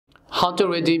How to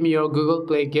redeem your Google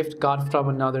Play gift card from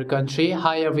another country.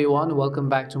 Hi everyone, welcome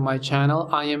back to my channel.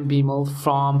 I am Bimal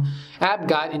from App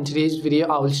Guide. In today's video,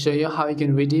 I will show you how you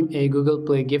can redeem a Google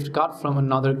Play gift card from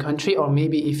another country, or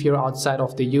maybe if you're outside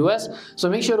of the US. So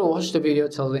make sure to watch the video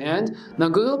till the end. Now,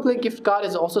 Google Play gift card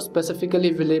is also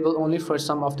specifically available only for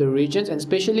some of the regions, and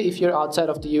especially if you're outside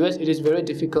of the US, it is very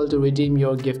difficult to redeem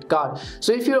your gift card.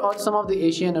 So if you're on some of the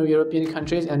Asian or European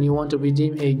countries and you want to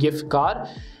redeem a gift card,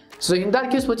 so in that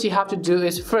case, what you have to do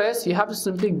is first you have to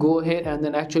simply go ahead and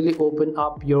then actually open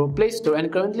up your Play Store.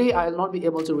 And currently I will not be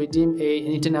able to redeem an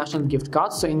international gift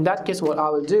card. So in that case, what I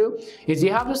will do is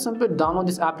you have to simply download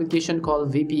this application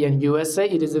called VPN USA.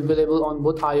 It is available on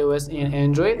both iOS and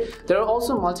Android. There are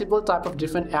also multiple type of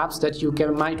different apps that you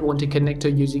might want to connect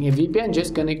to using a VPN.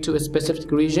 Just connect to a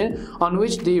specific region on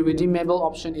which the redeemable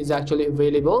option is actually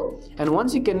available. And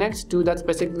once you connect to that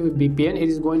specific VPN, it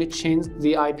is going to change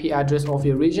the IP address of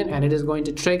your region, and it is going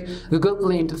to trick Google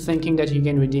Play into thinking that you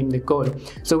can redeem the code.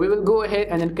 So we will go ahead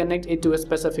and then connect it to a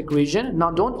specific region. Now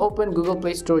don't open Google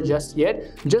Play Store just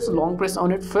yet. Just long press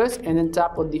on it first and then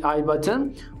tap on the I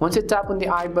button. Once you tap on the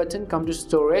I button, come to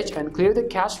storage and clear the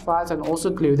cache files and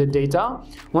also clear the data.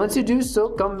 Once you do so,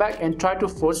 come back and try to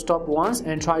force stop once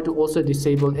and try to also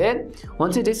disable it.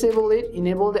 Once you disable it,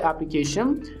 enable the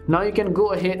application. Now you can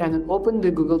go ahead and then open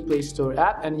the Google Play Store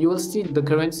app, and you will see the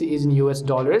currency is in US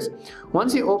dollars.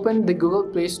 Once you open the Google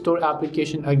Play Store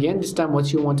application again, this time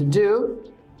what you want to do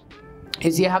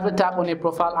is you have to tap on a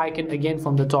profile icon again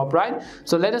from the top right.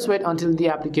 So let us wait until the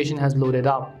application has loaded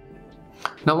up.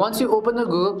 Now once you open the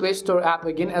Google Play Store app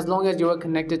again, as long as you are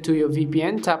connected to your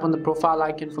VPN, tap on the profile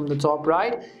icon from the top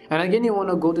right, and again you want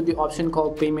to go to the option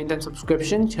called payment and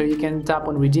subscription. Here you can tap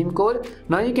on redeem code.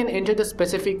 Now you can enter the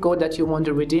specific code that you want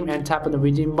to redeem and tap on the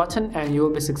redeem button, and you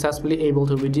will be successfully able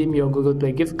to redeem your Google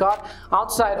Play gift card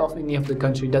outside of any of the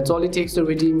country. That's all it takes to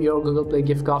redeem your Google Play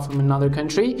gift card from another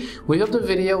country. We hope the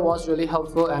video was really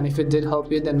helpful, and if it did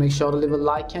help you, then make sure to leave a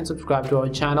like and subscribe to our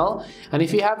channel. And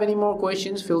if you have any more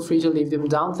questions, feel free to leave them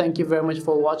down. Thank you very much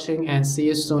for watching, and see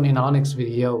you soon in our next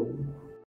video.